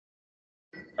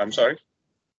 I'm sorry?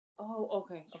 Oh,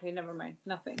 okay. Okay, never mind.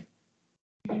 Nothing.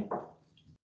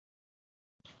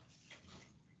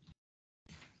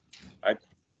 I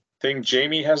think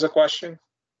Jamie has a question.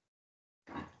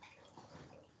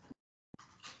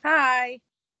 Hi.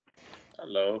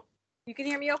 Hello. You can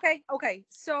hear me okay? Okay.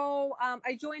 So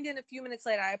I joined in a few minutes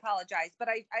late. I apologize. But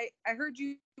I heard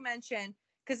you mention,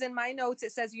 because in my notes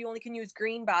it says you only can use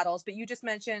green bottles, but you just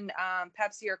mentioned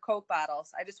Pepsi or Coke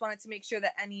bottles. I just wanted to make sure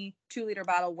that any 2-liter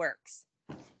bottle works.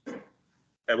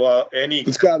 Well, any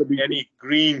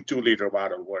green 2-liter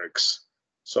bottle works.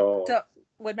 So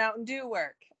would Mountain Dew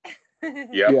work?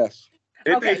 Yeah. Yes.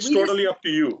 It's totally up to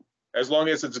you, as long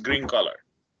as it's green color.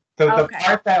 So the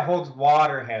part that holds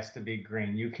water has to be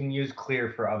green. You can use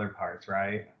clear for other parts,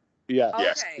 right? Yes.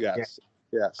 Okay.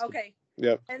 Yes. Okay.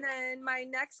 Yep. And then my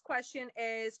next question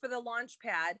is for the launch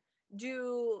pad.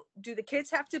 Do the kids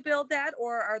have to build that,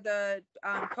 or are the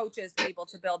coaches able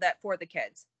to build that for the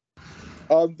kids?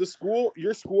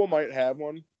 Your school might have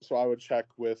one, so I would check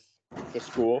with the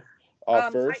school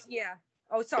first. Yeah.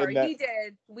 Oh, sorry.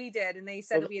 We did, and they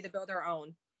said that we had to build our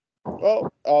own.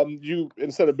 Well, you,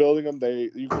 instead of building them,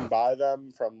 you can buy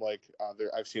them from like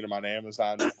I've seen them on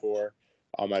Amazon before.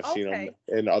 I've seen them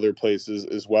in other places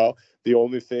as well. The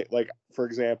only thing, like for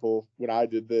example, when I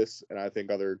did this, and I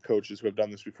think other coaches who have done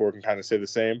this before can kind of say the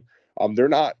same. They're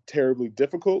not terribly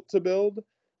difficult to build.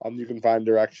 You can find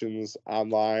directions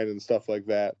online and stuff like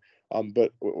that.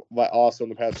 But also in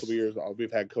the past couple of years,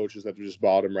 we've had coaches that have just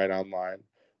bought them right online.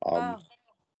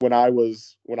 When I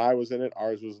was in it,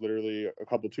 ours was literally a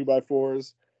couple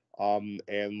 2x4s,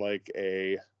 and like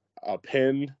a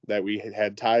pin that we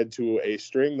had tied to a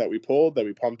string that we pulled, that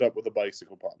we pumped up with a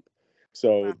bicycle pump.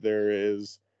 So there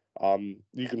is,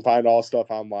 you can find all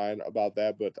stuff online about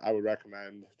that, but I would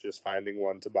recommend just finding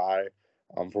one to buy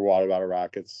for water bottle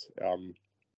rockets.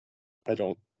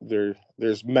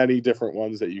 There's many different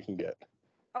ones that you can get.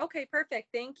 Okay, perfect.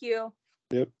 Thank you.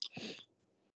 Yep.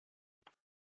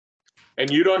 And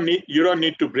you don't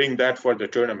need to bring that for the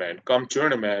tournament. Come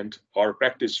tournament or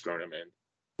practice tournament,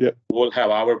 yep, we'll have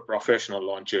our professional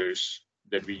launchers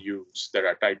that we use that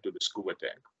are tied to the scuba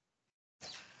tank.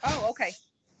 Oh, okay.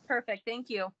 Perfect. Thank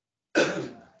you.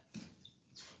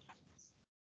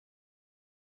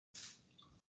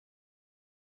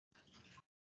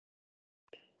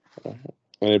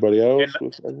 Anybody else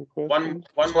with any questions?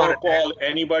 One more call.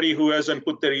 Anybody who hasn't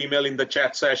put their email in the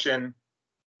chat session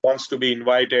wants to be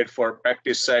invited for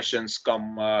practice sessions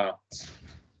come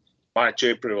March,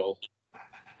 April.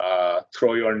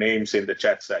 Throw your names in the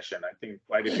chat session. I think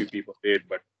quite a few people did,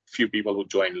 but few people who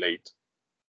joined late.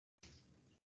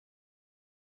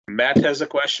 Matt has a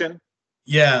question.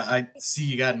 Yeah, I see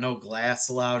you got no glass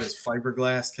allowed. Is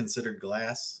fiberglass considered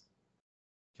glass?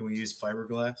 Can we use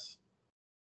fiberglass?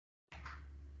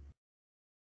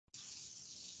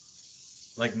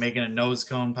 Like making a nose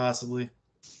cone, possibly?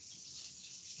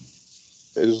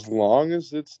 As long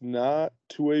as it's not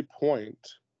to a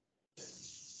point,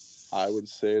 I would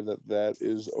say that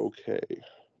is okay,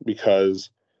 because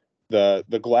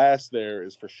the glass there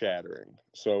is for shattering.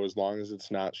 So as long as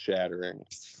it's not shattering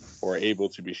or able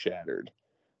to be shattered,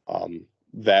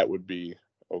 that would be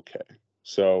okay.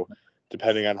 So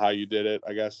depending on how you did it,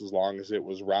 I guess as long as it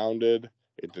was rounded,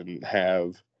 it didn't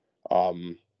have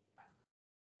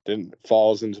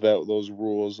falls into those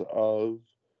rules of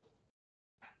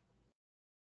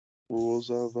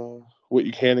what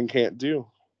you can and can't do.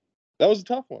 That was a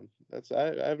tough one.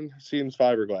 I haven't seen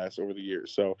fiberglass over the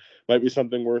years, so might be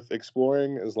something worth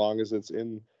exploring as long as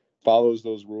follows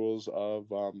those rules of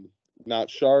not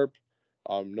sharp,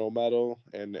 no metal,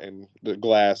 and the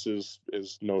glass is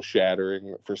no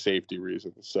shattering for safety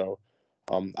reasons. So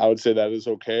I would say that is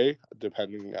okay,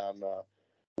 depending on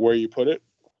where you put it.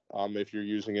 If you're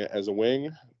using it as a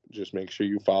wing, just make sure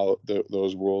you follow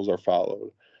those rules are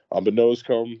followed. But nose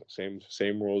cone,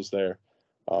 same rules there.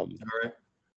 All right.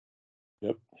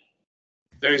 Yep.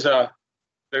 There is an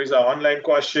online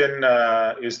question.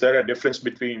 Is there a difference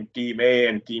between Team A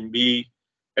and Team B?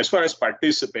 As far as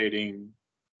participating,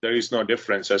 there is no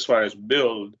difference. As far as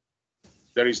build,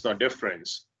 there is no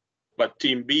difference. But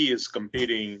Team B is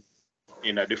competing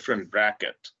in a different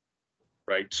bracket,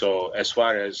 right? So as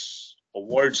far as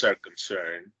awards are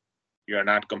concerned, you are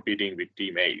not competing with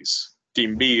Team A's.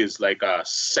 Team B is like a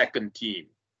second team.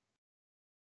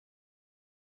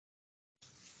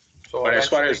 So but as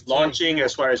far as eventually launching,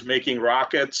 as far as making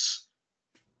rockets,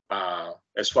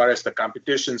 as far as the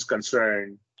competition is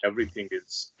concerned, everything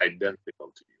is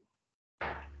identical to you.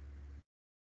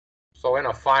 So in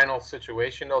a final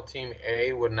situation, though, Team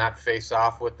A would not face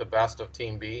off with the best of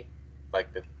Team B?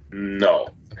 Like that No.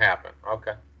 doesn't happen.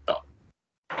 Okay. No.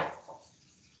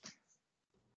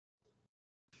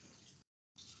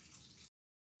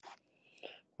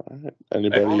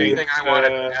 Anybody? The only thing I wanted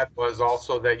to add was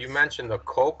also that you mentioned the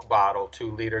Coke bottle,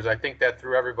 2 liters. I think that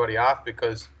threw everybody off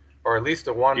because, or at least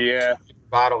the one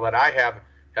bottle that I have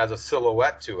has a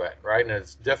silhouette to it, right? And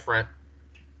it's different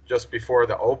just before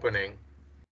the opening.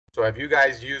 So have you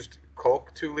guys used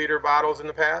Coke 2-liter bottles in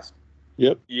the past?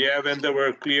 Yep. Yeah, when there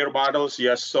were clear bottles,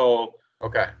 yes. So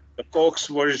okay, the Coke's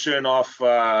version of,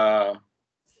 I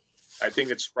think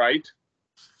it's Sprite.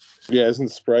 Yeah, isn't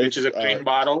Sprite? Which is a green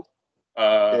bottle.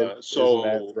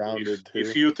 So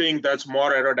if you think that's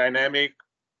more aerodynamic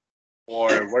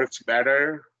or works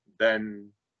better, then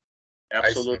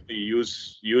absolutely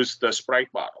use the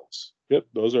Sprite bottles. Yep,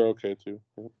 those are okay too.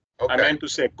 Yep. Okay. I meant to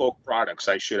say Coke products.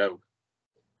 I should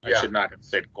not have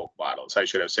said Coke bottles. I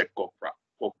should have said Coke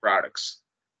products.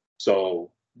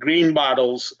 So green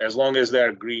bottles, as long as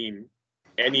they're green,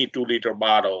 any 2-liter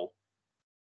bottle.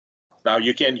 Now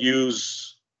you can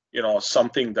use,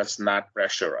 something that's not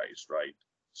pressurized, right?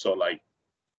 So like,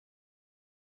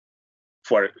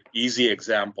 for easy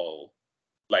example,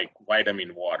 like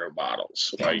vitamin water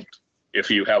bottles, right? If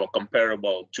you have a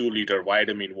comparable 2-liter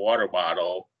vitamin water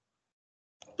bottle,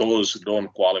 those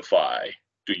don't qualify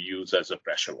to use as a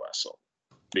pressure vessel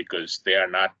because they are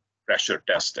not pressure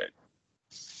tested.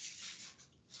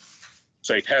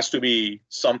 So it has to be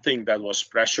something that was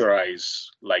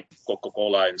pressurized, like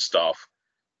Coca-Cola and stuff,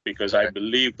 because I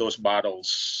believe those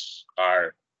bottles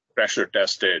are pressure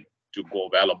tested to go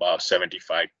well above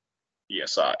 75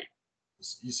 PSI.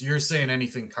 So you're saying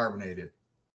anything carbonated?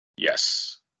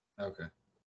 Yes. Okay.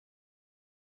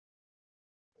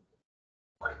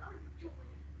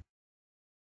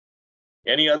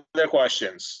 Any other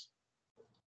questions?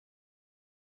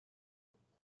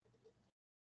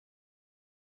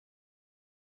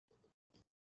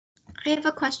 I have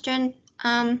a question.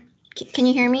 Can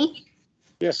you hear me?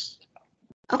 Yes.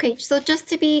 Okay, so just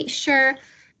to be sure,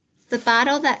 the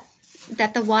bottle that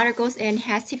the water goes in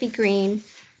has to be green,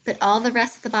 but all the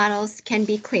rest of the bottles can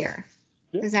be clear.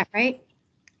 Yeah. Is that right?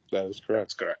 That is correct.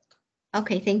 That's correct.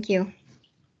 Okay, thank you.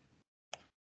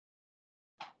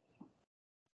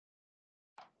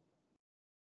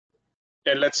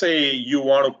 And let's say you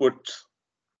want to put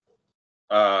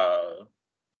a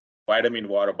vitamin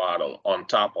water bottle on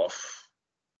top of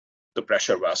the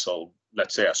pressure vessel,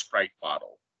 let's say a Sprite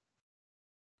bottle,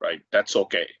 right? That's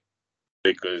okay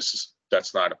because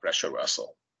that's not a pressure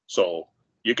vessel. So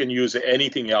you can use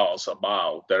anything else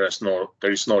above. There is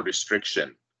no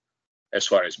restriction as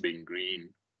far as being green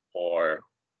or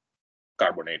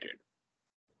carbonated.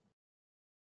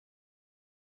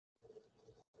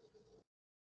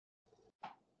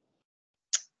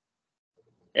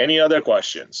 Any other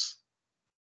questions?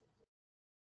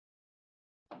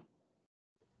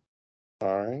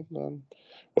 All right.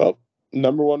 Well,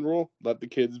 number one rule, let the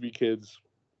kids be kids.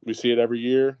 We see it every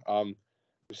year.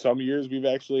 Some years we've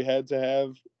actually had to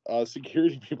have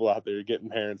security people out there getting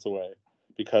parents away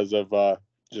because of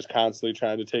just constantly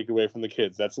trying to take away from the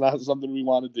kids. That's not something we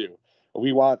want to do.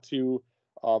 We want to,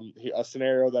 a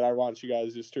scenario that I want you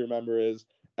guys just to remember is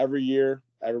every year,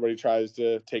 everybody tries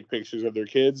to take pictures of their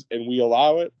kids and we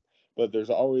allow it, but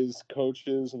there's always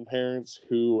coaches and parents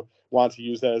who want to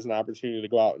use that as an opportunity to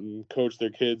go out and coach their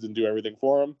kids and do everything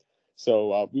for them.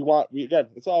 So again,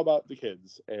 it's all about the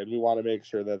kids, and we want to make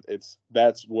sure that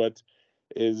that's what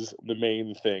is the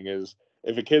main thing. Is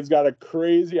if a kid's got a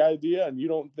crazy idea and you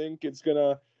don't think it's going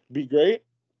to be great,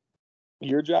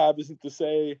 your job isn't to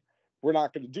say, we're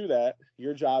not going to do that.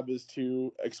 Your job is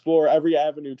to explore every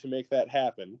avenue to make that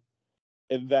happen.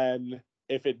 And then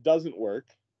if it doesn't work,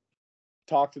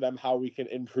 talk to them how we can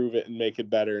improve it and make it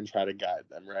better and try to guide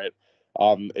them, right?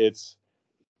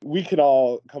 We can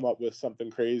all come up with something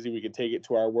crazy. We can take it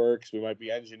to our works. We might be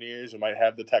engineers. We might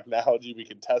have the technology. We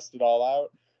can test it all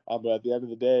out. But at the end of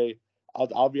the day,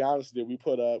 I'll be honest with you.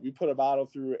 We put a bottle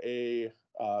through a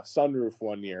sunroof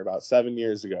one year, about 7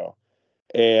 years ago,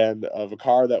 and of a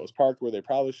car that was parked where they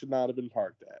probably should not have been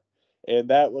parked at. And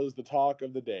that was the talk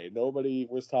of the day. Nobody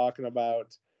was talking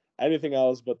about anything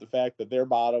else but the fact that their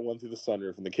bottle went through the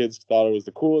sunroof, and the kids thought it was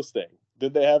the coolest thing.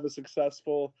 Did they have a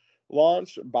successful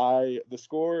launch by the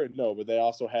score? No, but they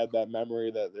also had that memory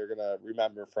that they're going to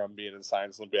remember from being in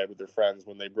Science Olympiad with their friends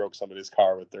when they broke somebody's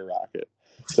car with their rocket.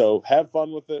 So have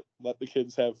fun with it. Let the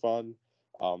kids have fun.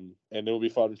 And it will be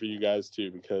fun for you guys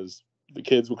too, because the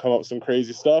kids will come up with some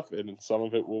crazy stuff and some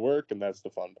of it will work, and that's the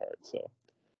fun part. So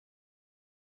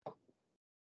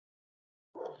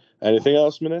anything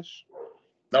else, Manish?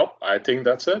 Nope, I think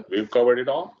that's it. We've covered it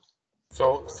all.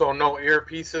 So no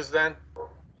earpieces then?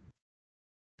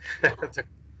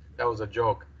 That was a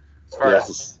joke. As far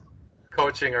as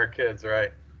coaching our kids,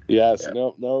 right? Yes. Yeah.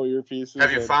 No earpieces.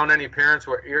 Have you found any parents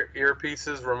with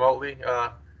earpieces remotely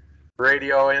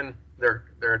radio in their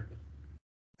techniques?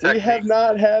 We have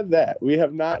not had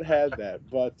that.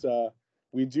 But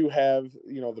we do have,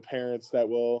 the parents that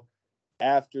will,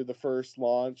 after the first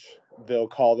launch, they'll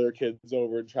call their kids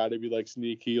over and try to be like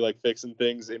sneaky, like fixing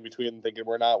things in between, thinking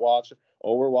we're not watching.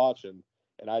 Oh, we're watching.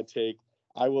 And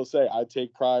I will say I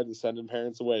take pride in sending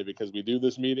parents away, because we do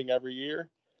this meeting every year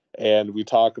and we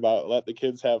talk about let the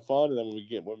kids have fun. And then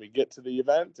when we get to the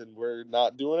event and we're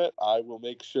not doing it, I will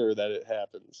make sure that it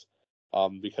happens.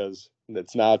 Because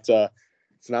it's not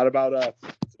about us,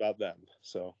 it's about them.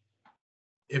 So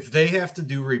if they have to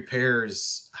do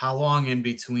repairs, how long in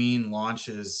between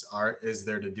launches is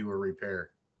there to do a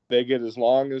repair? They get as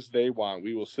long as they want.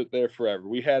 We will sit there forever.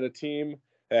 We had a team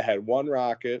that had one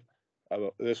rocket.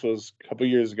 This was a couple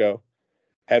years ago.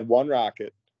 Had one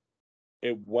rocket.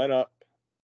 It went up,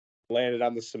 landed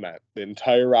on the cement. The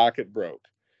entire rocket broke.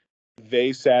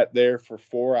 They sat there for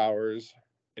 4 hours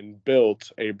and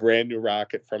built a brand new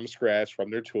rocket from scratch from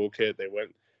their toolkit. They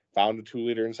went, found a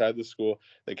 2-liter inside the school.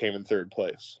 They came in 3rd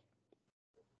place.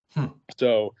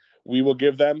 So we will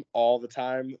give them all the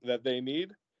time that they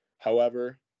need.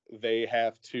 However, they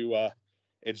have to,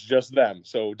 it's just them.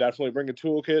 So definitely bring a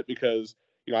toolkit, because,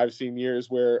 I've seen years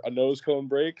where a nose cone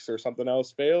breaks or something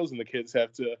else fails and the kids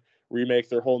have to remake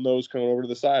their whole nose cone over to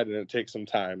the side, and it takes some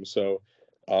time. So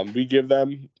we give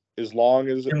them as long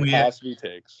as it possibly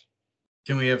takes.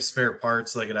 Can we have spare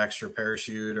parts, like an extra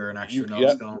parachute or an extra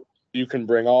nose cone? You can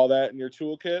bring all that in your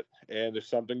toolkit, and if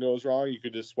something goes wrong, you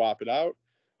could just swap it out.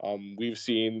 We've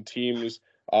seen teams,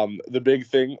 the big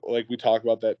thing, like we talk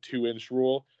about that 2-inch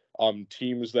rule,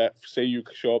 teams that say you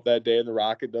show up that day and the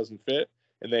rocket doesn't fit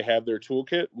and they have their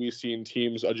toolkit, we've seen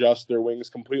teams adjust their wings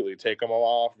completely, take them all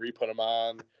off, re-put them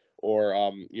on, or,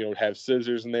 have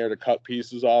scissors in there to cut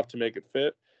pieces off to make it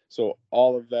fit. So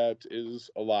all of that is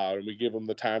allowed, and we give them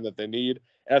the time that they need.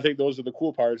 And I think those are the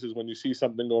cool parts, is when you see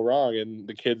something go wrong and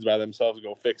the kids by themselves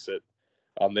go fix it.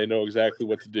 They know exactly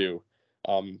what to do.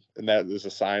 And that is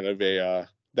a sign of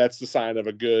that's the sign of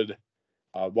a good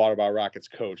Water Bottle Rockets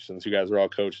coach, since you guys are all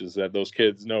coaches, that those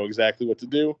kids know exactly what to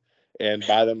do and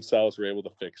by themselves are able to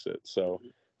fix it. So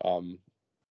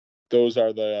those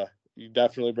are you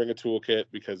definitely bring a toolkit,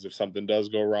 because if something does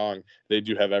go wrong, they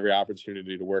do have every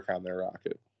opportunity to work on their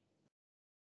rocket.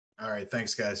 All right.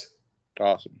 Thanks, guys.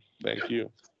 Awesome. Thank you.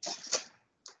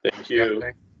 Thank you.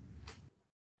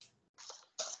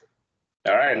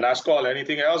 All right, last call.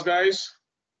 Anything else, guys?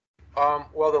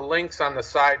 Well, the links on the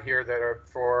side here that are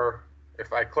for,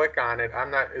 if I click on it,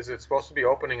 is it supposed to be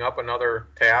opening up another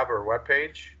tab or web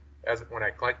page when I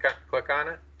click on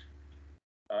it?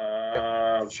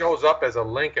 It shows up as a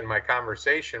link in my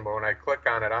conversation, but when I click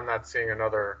on it, I'm not seeing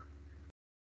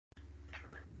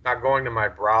not going to my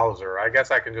browser. I guess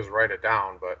I can just write it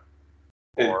down, but.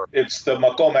 It's the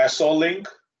Macomb SO link?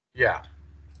 Yeah.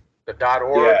 The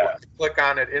 .org, when you click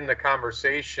on it in the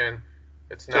conversation,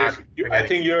 it's not. I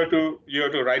think you have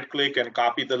to right click and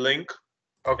copy the link.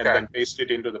 Okay. And then paste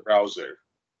it into the browser.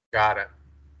 Got it.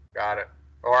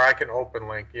 Or I can open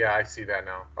link. Yeah, I see that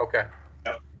now. Okay.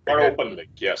 Yep. Or open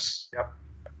link, yes. Yep.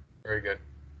 Very good.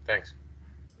 Thanks.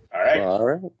 All right. All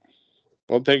right.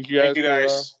 Well, thank you guys. Thank you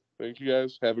guys. Thank you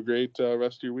guys. Have a great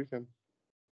rest of your weekend.